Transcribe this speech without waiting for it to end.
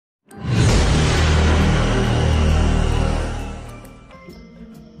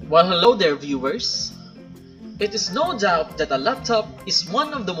Well, hello there viewers. It is no doubt that a laptop is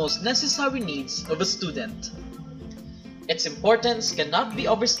one of the most necessary needs of a student. Its importance cannot be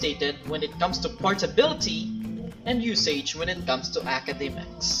overstated when it comes to portability and usage when it comes to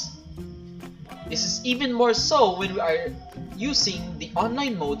academics. This is even more so when we are using the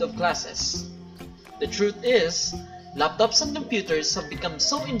online mode of classes. The truth is, laptops and computers have become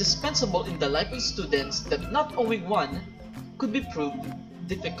so indispensable in the life of students that not owning one could be proved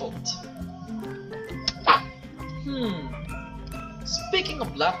difficult. Speaking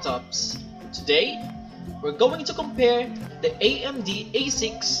of laptops, today we're going to compare the AMD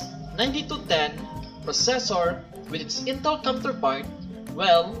A6-9210 processor with its Intel counterpart,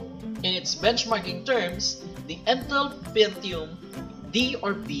 well, in its benchmarking terms, the Intel Pentium D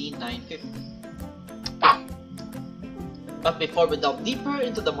or B950. But before we delve deeper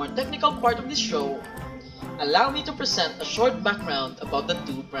into the more technical part of this show, allow me to present a short background about the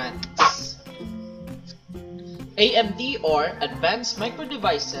two brands. AMD or Advanced Micro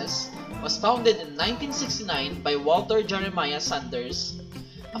Devices was founded in 1969 by Walter Jeremiah Sanders,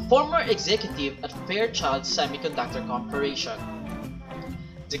 a former executive at Fairchild Semiconductor Corporation.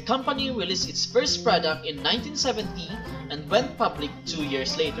 The company released its first product in 1970 and went public 2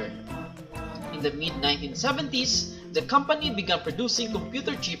 years later. In the mid-1970s, the company began producing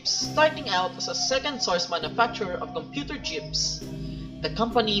computer chips, starting out as a second-source manufacturer of computer chips. The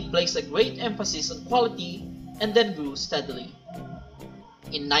company placed a great emphasis on quality and then grew steadily.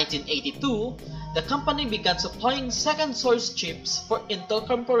 In 1982, the company began supplying second-source chips for Intel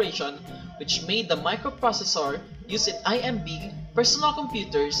Corporation, which made the microprocessor used in AMD personal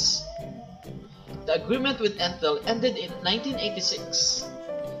computers. The agreement with Intel ended in 1986.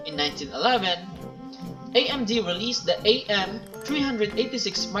 In 1911, AMD released the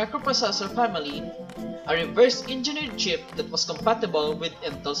AM386 microprocessor family, a reverse-engineered chip that was compatible with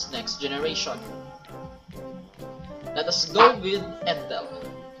Intel's next generation. Let us go with Intel.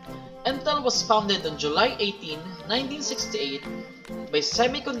 Intel was founded on July 18, 1968 by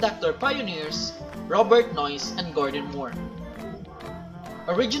semiconductor pioneers Robert Noyce and Gordon Moore.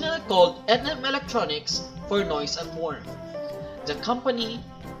 Originally called NM Electronics for Noyce and Moore, the company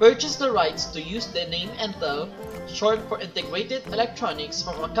purchased the rights to use the name Intel, short for Integrated Electronics,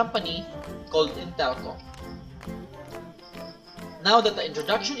 from a company called Intelco. Now that the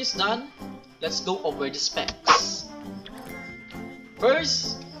introduction is done, let's go over the specs.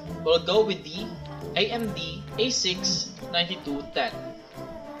 First, we'll go with the AMD A6-9210.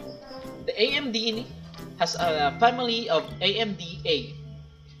 The AMD has a family of AMD A,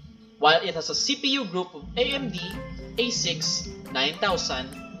 while it has a CPU group of AMD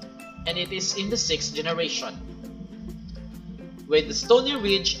A6-9000, and it is in the 6th generation, with the Stony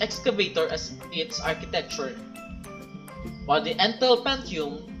Ridge excavator as its architecture, while the Intel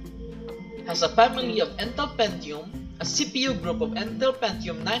Pentium has a family of Intel Pentium, a CPU group of Intel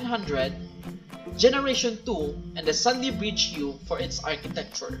Pentium 900, Generation 2, and the Sandy Bridge U for its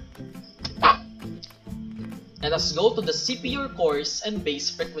architecture. Let us go to the CPU cores and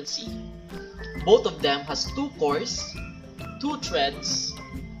base frequency. Both of them has 2 cores, 2 threads,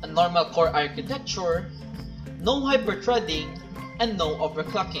 a normal core architecture, no hyperthreading, and no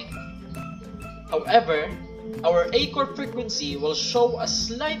overclocking. However, our A-core frequency will show a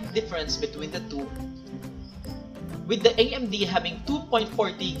slight difference between the two, with the AMD having 2.40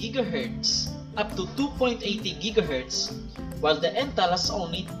 GHz up to 2.80 GHz, while the Intel has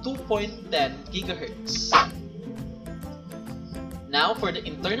only 2.10 GHz. Now for the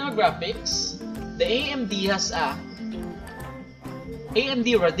internal graphics, the AMD has a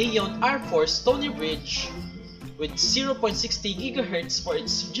AMD Radeon R4 Stony Ridge with 0.60 GHz for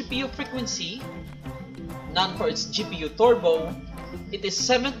its GPU frequency, none for its GPU turbo. It is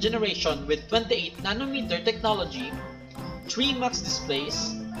 7th generation with 28nm technology, 3 max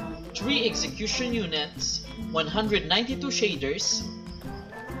displays, 3 execution units, 192 shaders,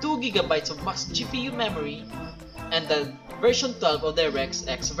 2 GB of max GPU memory, and the version 12 of the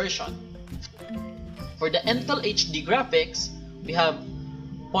DirectX version. For the Intel HD graphics, we have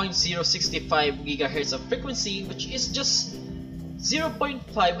 0.065 GHz of frequency, which is just 0.5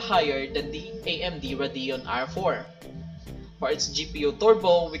 higher than the AMD Radeon R4. For its GPU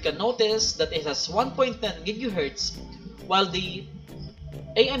turbo, we can notice that it has 1.10 GHz, while the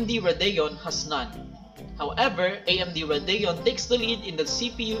AMD Radeon has none. However, AMD Radeon takes the lead in the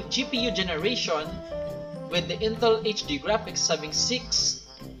GPU generation, with the Intel HD graphics having 6,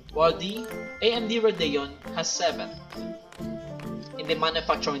 while the AMD Radeon has 7. In the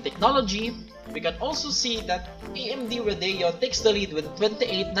manufacturing technology, we can also see that AMD Radeon takes the lead with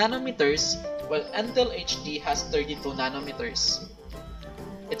 28nm, while Intel HD has 32nm.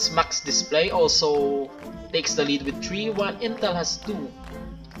 Its max display also takes the lead with 3 while Intel has 2.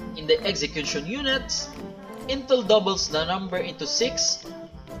 In the execution units, Intel doubles the number into 6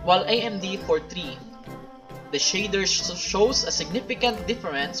 while AMD for 3. The shader shows a significant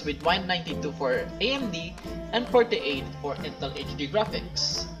difference with 192 for AMD and 48 for Intel HD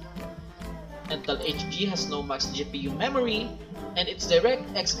graphics. Intel HD has no max GPU memory and its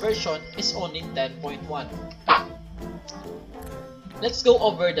DirectX version is only 10.1. Let's go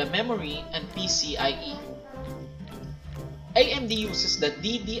over the memory and PCIe. AMD uses the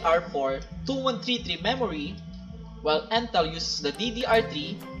DDR4 2133 memory while Intel uses the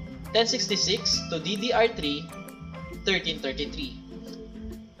DDR3 1066 to DDR3 1333.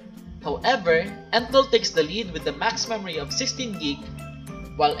 However, Intel takes the lead with the max memory of 16GB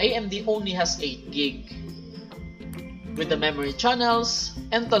while AMD only has 8GB. With the memory channels,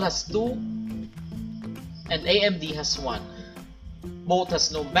 Intel has 2 and AMD has 1. Both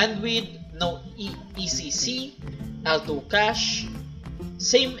has no bandwidth, no ECC, L2 cache,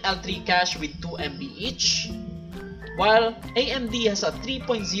 same L3 cache with 2 MB each, while AMD has a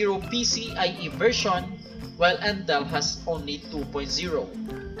 3.0 PCIe version while Intel has only 2.0.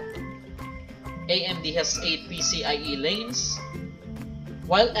 AMD has 8 PCIe lanes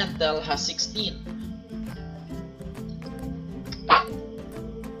while Intel has 16.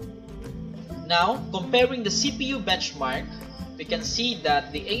 Now, comparing the CPU benchmark, we can see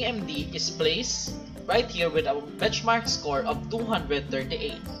that the AMD is placed right here with a benchmark score of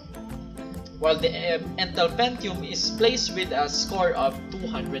 238, while the Intel Pentium is placed with a score of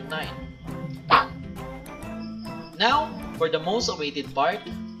 209. Now, for the most awaited part,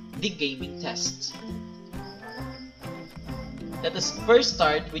 the gaming test. Let us first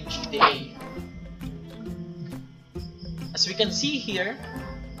start with GTA. As we can see here,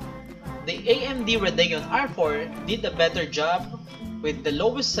 the AMD Radeon R4 did a better job with the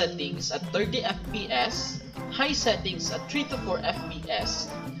lowest settings at 30 FPS, high settings at 3 to 4 FPS,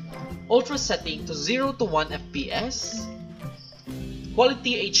 ultra setting to 0 to 1 FPS,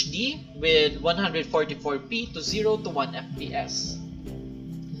 quality HD with 144p to 0 to 1 FPS.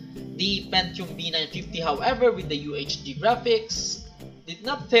 The Pentium B950, however, with the UHD graphics did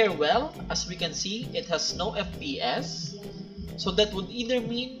not fare well. As we can see, it has no FPS, so that would either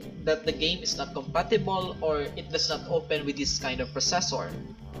mean that the game is not compatible or it does not open with this kind of processor.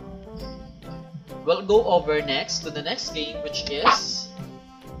 We'll go over next to the next game, which is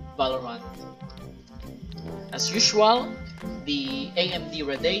Valorant. As usual, the AMD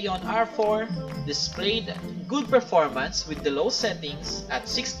Radeon R4 displayed good performance with the low settings at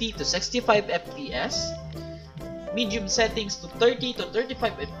 60 to 65 FPS, medium settings to 30 to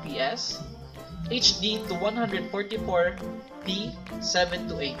 35 FPS, HD to 144p 7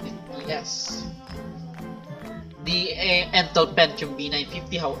 to 8 FPS. The Intel Pentium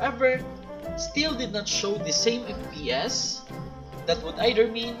B950, however, still did not show the same FPS. That would either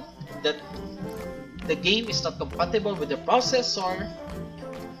mean that the game is not compatible with the processor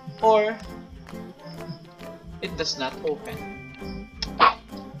or it does not open.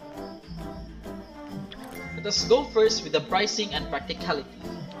 Let us go first with the pricing and practicality.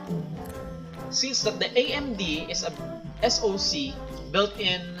 Since that the AMD is a SoC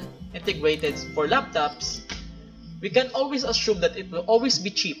built-in integrated for laptops, we can always assume that it will always be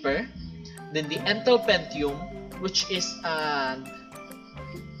cheaper than the Intel Pentium, which is a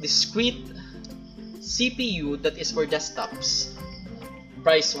discrete CPU that is for desktops.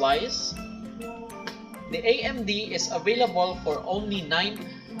 Price-wise, the AMD is available for only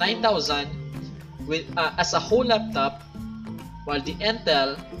 9,000 with as a whole laptop, while the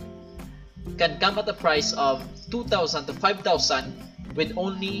Intel can come at a price of 2,000 to 5,000 with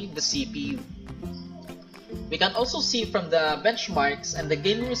only the CPU. We can also see from the benchmarks and the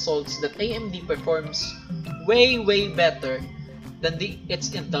gaming results that AMD performs way better than its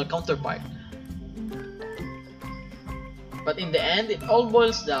Intel counterpart. But in the end, it all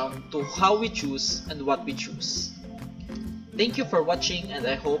boils down to how we choose and what we choose. Thank you for watching, and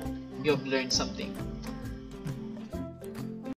I hope you have learned something.